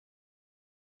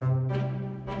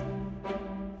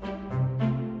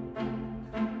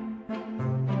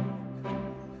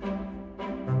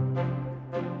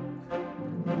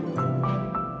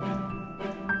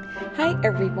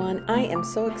everyone, I am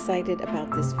so excited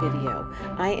about this video.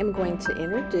 I am going to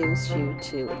introduce you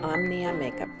to Omnia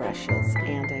makeup brushes,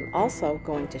 and I'm also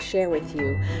going to share with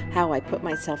you how I put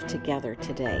myself together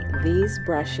today. These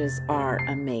brushes are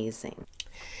amazing.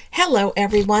 Hello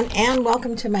everyone, and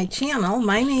welcome to my channel.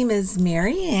 My name is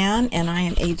Mary Ann and I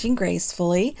am aging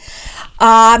gracefully.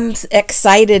 I'm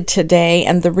excited today,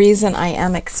 and the reason I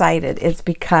am excited is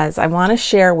because I want to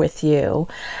share with you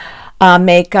a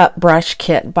makeup brush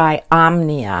kit by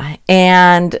Omnia.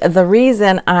 And the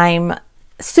reason I'm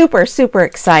super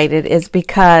excited is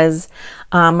because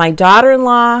my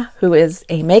daughter-in-law, who is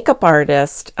a makeup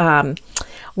artist,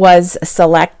 was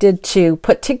selected to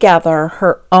put together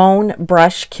her own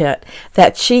brush kit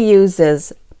that she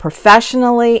uses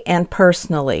professionally and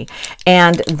personally.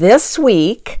 And this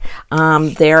week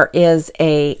there is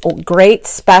a great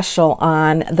special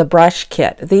on the brush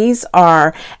kit. These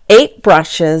are 8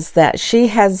 brushes that she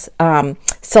has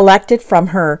selected from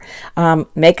her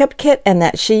makeup kit and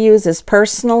that she uses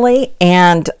personally,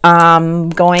 and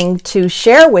I'm going to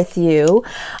share with you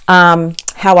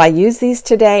how I use these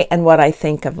today and what I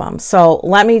think of them. So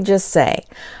let me just say,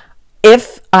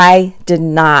 if I did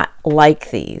not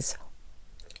like these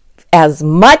as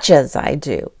much as I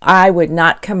do, I would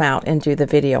not come out and do the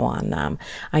video on them.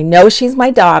 I know she's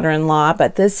my daughter-in-law,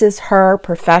 but this is her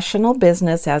professional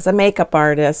business as a makeup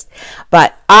artist.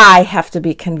 But I have to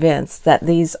be convinced that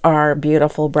these are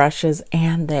beautiful brushes,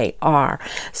 and they are.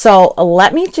 So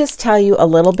let me just tell you a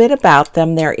little bit about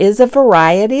them. There is a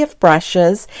variety of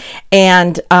brushes,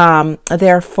 and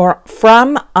they're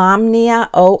from Omnia,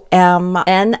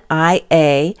 O-M-N-I-A,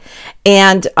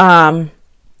 and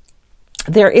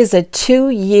there is a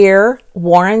 2-year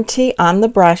warranty on the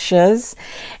brushes,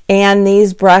 and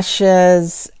these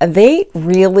brushes, they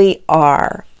really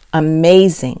are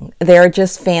amazing. They're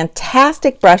just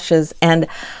fantastic brushes, and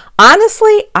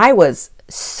honestly, I was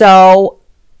so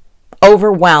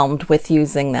overwhelmed with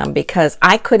using them because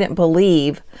I couldn't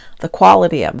believe the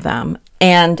quality of them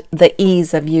and the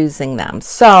ease of using them.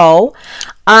 So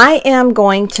I am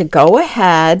going to go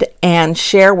ahead and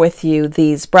share with you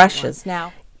these brushes.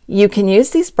 Now, you can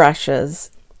use these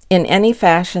brushes in any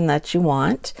fashion that you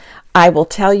want. I will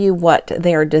tell you what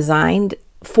they are designed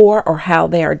for or how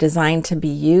they are designed to be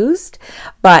used,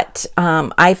 but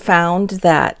I found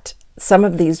that some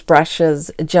of these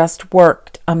brushes just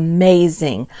worked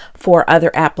amazing for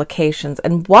other applications.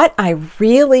 And what I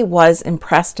really was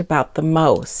impressed about the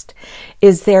most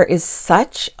is there is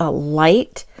such a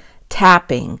light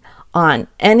tapping on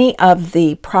any of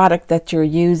the product that you're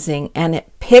using, and it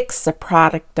picks the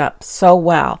product up so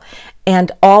well.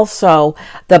 And also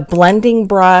the blending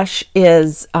brush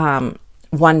is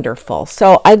wonderful.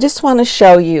 So I just want to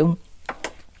show you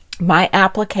my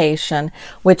application,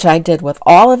 which I did with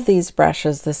all of these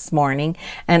brushes this morning,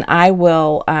 and I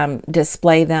will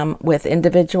display them with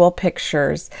individual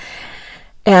pictures.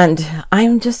 And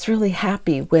I'm just really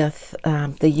happy with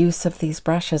the use of these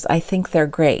brushes. I think they're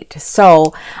great.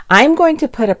 So I'm going to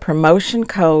put a promotion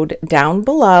code down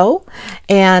below,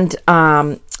 and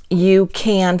you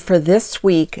can, for this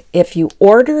week, if you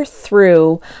order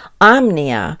through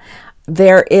Omnia,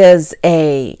 there is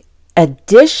a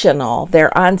additional,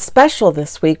 they're on special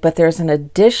this week, but there's an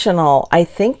additional, I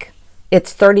think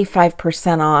it's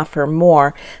 35% off or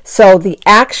more. So the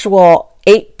actual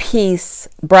 8-piece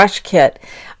brush kit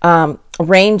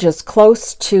ranges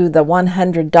close to the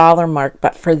 $100 mark,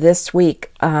 but for this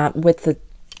week, with the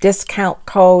discount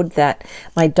code that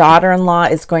my daughter-in-law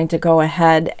is going to go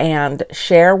ahead and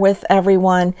share with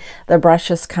everyone, the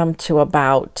brushes come to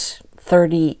about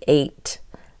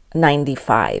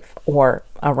 $38.95, or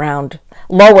around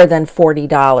lower than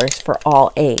 $40 for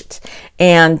all 8.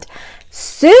 And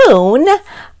soon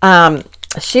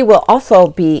she will also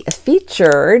be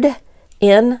featured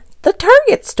in the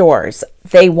Target stores.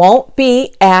 They won't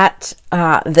be at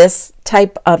this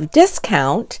type of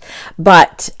discount,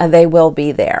 but they will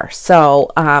be there.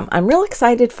 So I'm real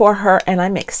excited for her, and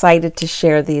I'm excited to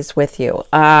share these with you.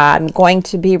 I'm going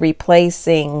to be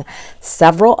replacing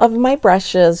several of my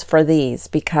brushes for these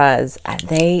because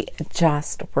they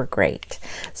just were great.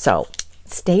 So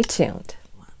stay tuned.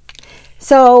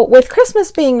 So with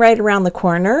Christmas being right around the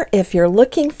corner, if you're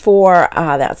looking for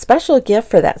that special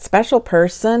gift for that special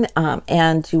person,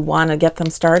 and you want to get them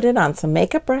started on some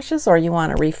makeup brushes, or you want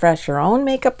to refresh your own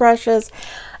makeup brushes,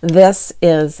 this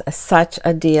is such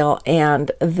a deal.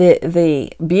 And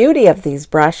the beauty of these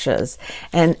brushes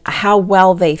and how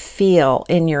well they feel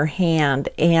in your hand,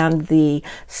 and the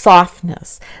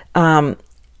softness,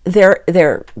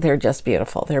 they're just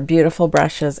beautiful. They're beautiful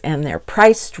brushes, and they're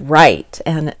priced right,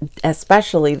 and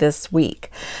especially this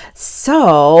week.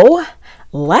 So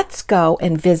Let's go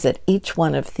and visit each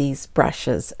one of these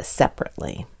brushes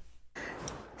separately.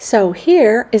 So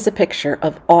here is a picture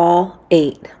of all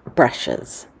 8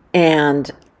 brushes.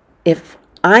 And if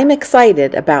I'm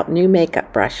excited about new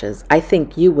makeup brushes, I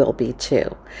think you will be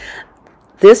too.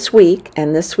 This week,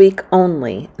 and this week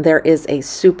only, there is a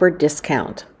super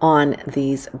discount on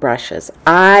these brushes.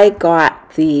 I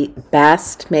got the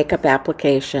best makeup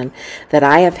application that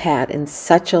I have had in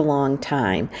such a long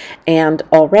time, and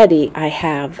already I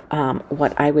have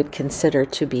what I would consider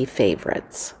to be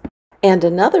favorites. And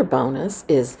another bonus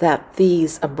is that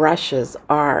these brushes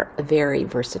are very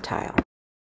versatile.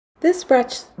 This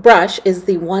brush is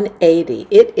the 180.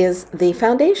 It is the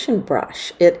foundation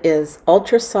brush. It is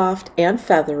ultra soft and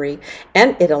feathery,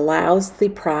 and it allows the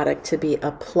product to be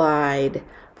applied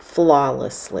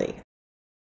flawlessly.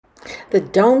 The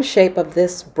dome shape of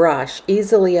this brush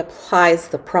easily applies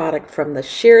the product from the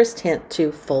sheerest hint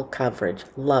to full coverage.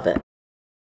 Love it.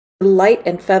 The light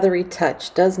and feathery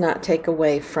touch does not take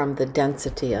away from the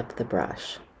density of the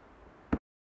brush.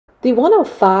 The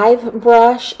 105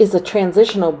 brush is a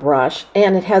transitional brush,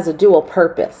 and it has a dual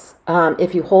purpose.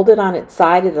 If you hold it on its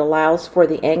side, it allows for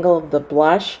the angle of the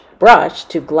brush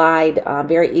to glide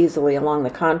very easily along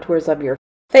the contours of your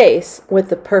face with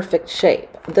the perfect shape.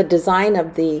 The design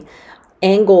of the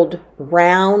angled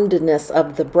roundness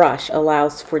of the brush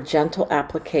allows for gentle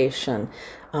application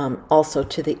also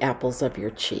to the apples of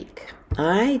your cheek.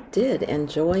 I did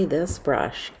enjoy this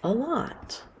brush a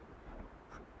lot.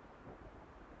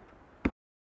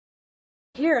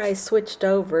 Here I switched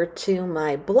over to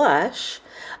my blush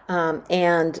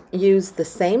and used the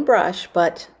same brush,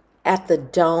 but at the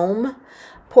dome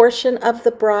portion of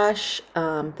the brush,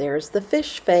 there's the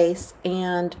fish face,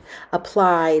 and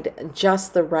applied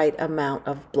just the right amount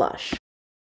of blush.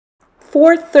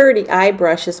 430 eye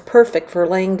brush is perfect for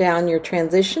laying down your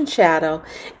transition shadow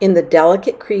in the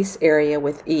delicate crease area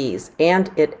with ease,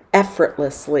 and it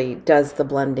effortlessly does the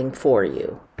blending for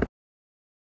you.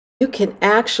 You can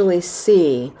actually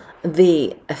see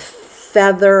the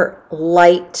feather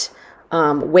light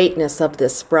weightness of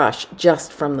this brush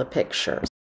just from the pictures.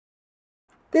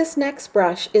 This next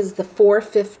brush is the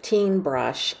 415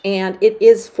 brush, and it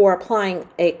is for applying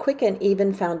a quick and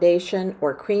even foundation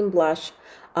or cream blush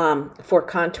for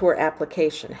contour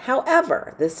application.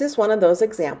 However, this is one of those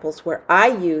examples where I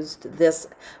used this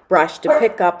brush to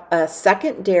pick up a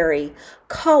secondary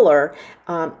color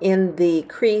in the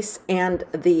crease and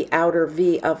the outer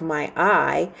V of my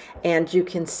eye, and you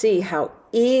can see how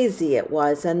easy it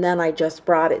was, and then I just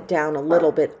brought it down a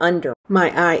little bit under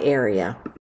my eye area.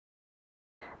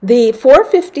 The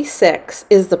 456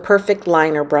 is the perfect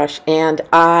liner brush, and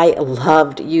I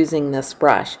loved using this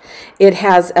brush. It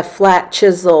has a flat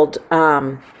chiseled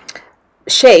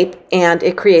shape, and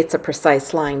it creates a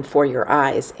precise line for your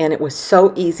eyes, and it was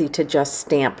so easy to just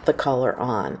stamp the color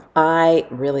on. I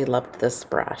really loved this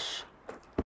brush.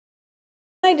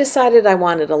 I decided I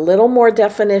wanted a little more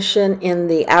definition in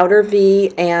the outer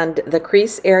V and the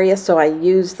crease area, so I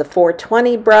used the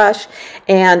 420 brush,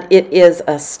 and it is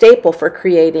a staple for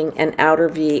creating an outer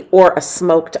V or a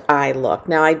smoked eye look.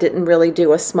 Now, I didn't really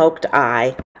do a smoked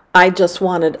eye. I just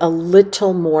wanted a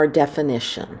little more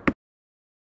definition.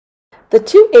 The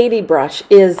 280 brush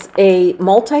is a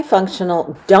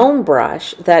multifunctional dome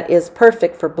brush that is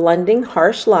perfect for blending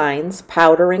harsh lines,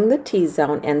 powdering the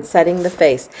T-zone, and setting the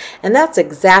face. And that's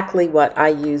exactly what I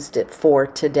used it for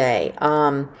today.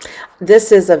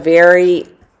 This is a very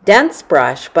dense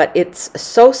brush, but it's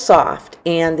so soft,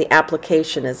 and the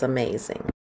application is amazing.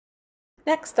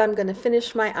 Next, I'm going to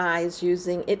finish my eyes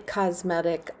using It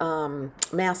Cosmetic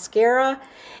mascara.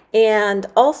 And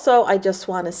also, I just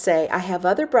want to say I have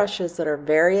other brushes that are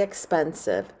very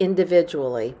expensive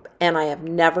individually, and I have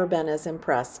never been as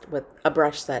impressed with a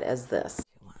brush set as this.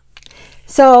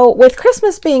 So with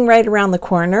Christmas being right around the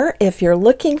corner, if you're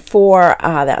looking for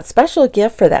that special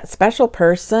gift for that special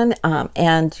person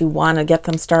and you want to get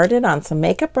them started on some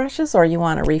makeup brushes, or you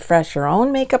want to refresh your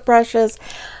own makeup brushes,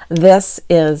 this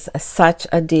is such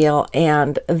a deal.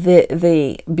 And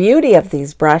the beauty of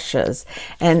these brushes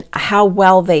and how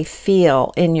well they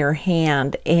feel in your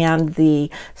hand and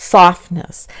the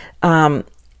softness,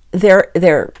 they're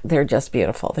just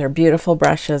beautiful. They're beautiful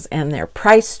brushes, and they're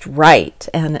priced right,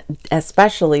 and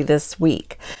especially this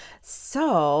week.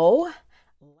 So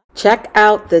check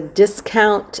out the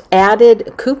discount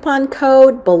added coupon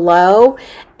code below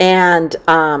and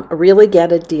really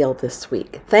get a deal this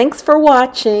week. Thanks for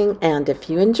watching, and if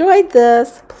you enjoyed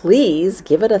this, please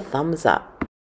give it a thumbs up.